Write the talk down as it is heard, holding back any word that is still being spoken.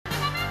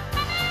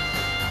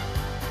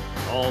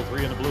All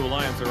three in the Blue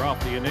Alliance are off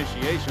the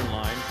initiation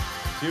line.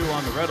 2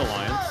 on the Red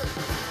Alliance.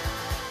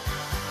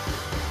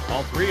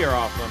 All 3 are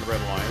off on the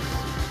Red Alliance.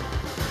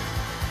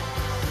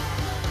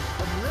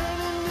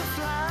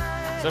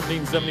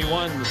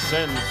 1771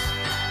 sends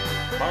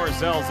power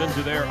cells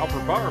into their upper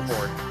power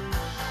port.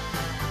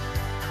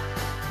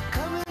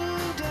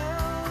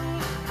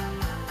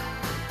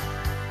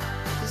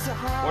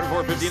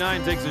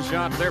 4459 takes a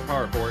shot at their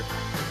power port.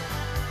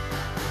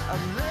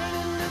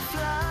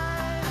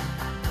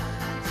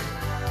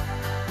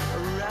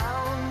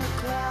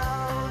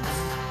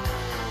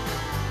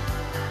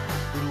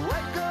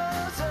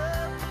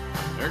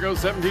 There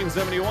goes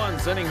 1771,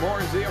 sending more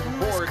into the upper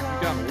port.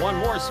 We've got 1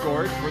 more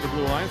scored for the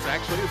Blue Alliance.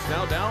 Actually, it's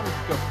now down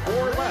to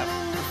 4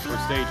 left for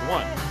stage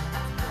 1.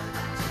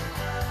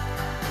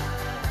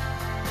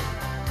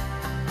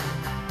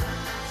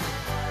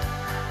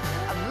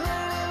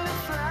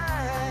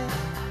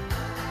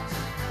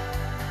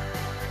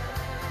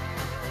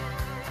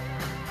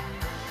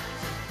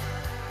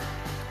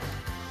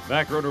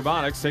 Backroad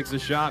Robotics takes a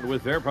shot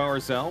with their power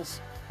cells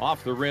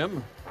off the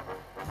rim.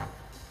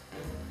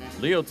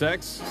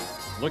 Leotex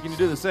looking to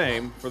do the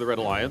same for the Red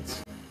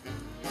Alliance.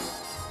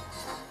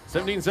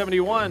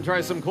 1771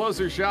 tries some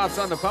closer shots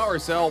on the power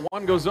cell.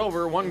 1 goes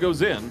over, 1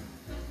 goes in.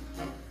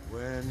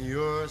 When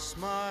you're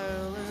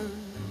smiling,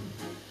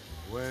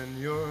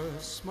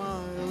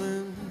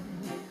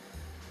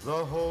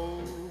 the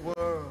whole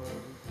world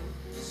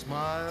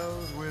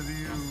smiles with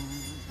you.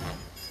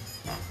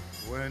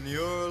 When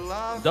you're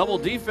laughing, double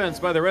defense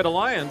by the Red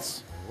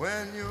Alliance.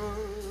 When you're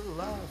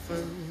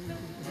laughing,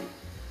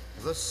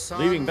 the sun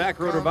leaving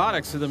Backroad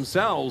Robotics to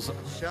themselves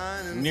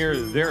near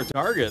their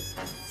target.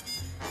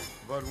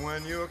 But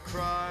when you're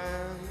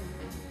crying,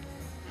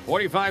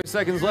 45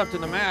 seconds left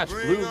in the match.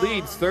 Blue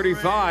leads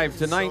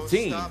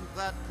 35-19. So stop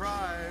that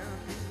crying.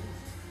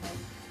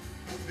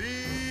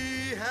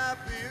 Be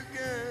happy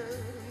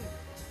again.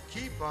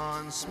 Keep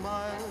on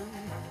smiling.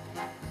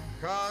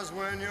 'Cause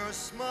when you're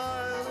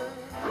smiling,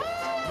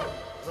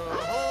 the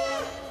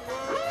whole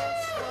world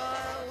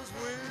smiles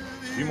with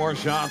you. A few more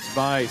shots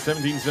by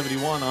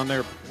 1771 on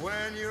their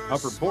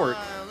upper port.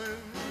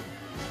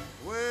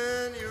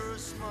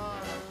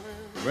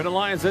 Red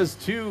Alliance has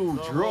 2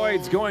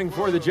 droids going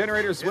for the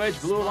generator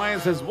switch. Blue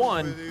Alliance has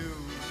 1.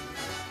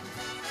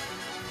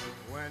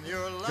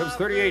 Comes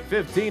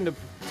 38-15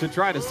 to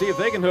try to see if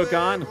they can hook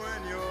on.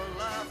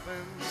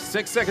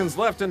 6 seconds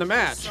left in the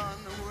match.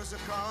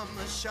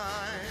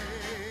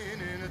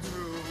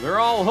 They're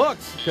all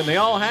hooked. Can they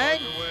all hang?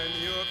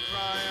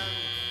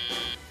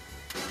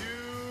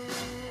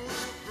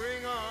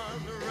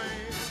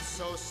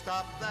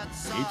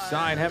 Each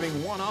side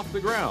having 1 off the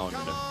ground.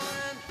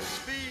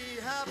 Be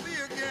happy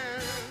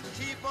again.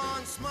 Keep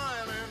on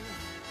smiling.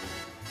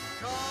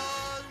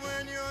 'Cause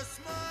when you're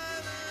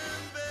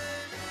smiling,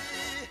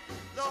 baby,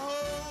 the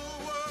whole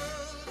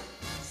world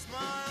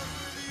smiles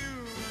with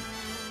you.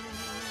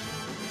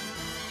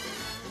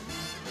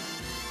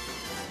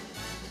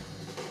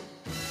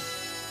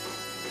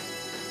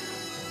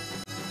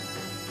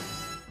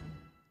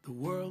 The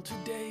world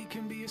today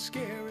can be a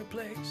scary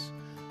place.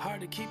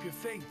 Hard to keep your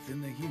faith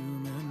in the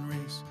human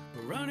race.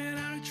 We're running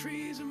out of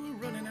trees and we're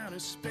running out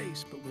of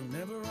space, but we'll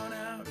never run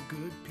out of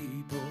good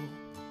people.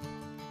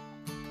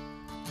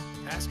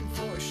 Asking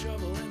for a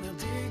shovel and they'll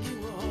dig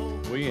you a hole.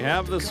 We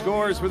have the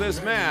scores for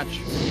this match.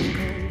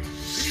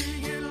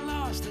 Get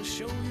lost, they'll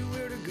show you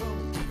where to go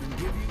and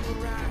give you a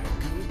ride,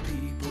 good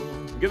people.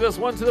 Give this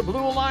one to the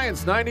Blue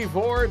Alliance,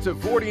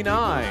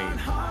 94-49.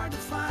 Hard to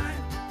find.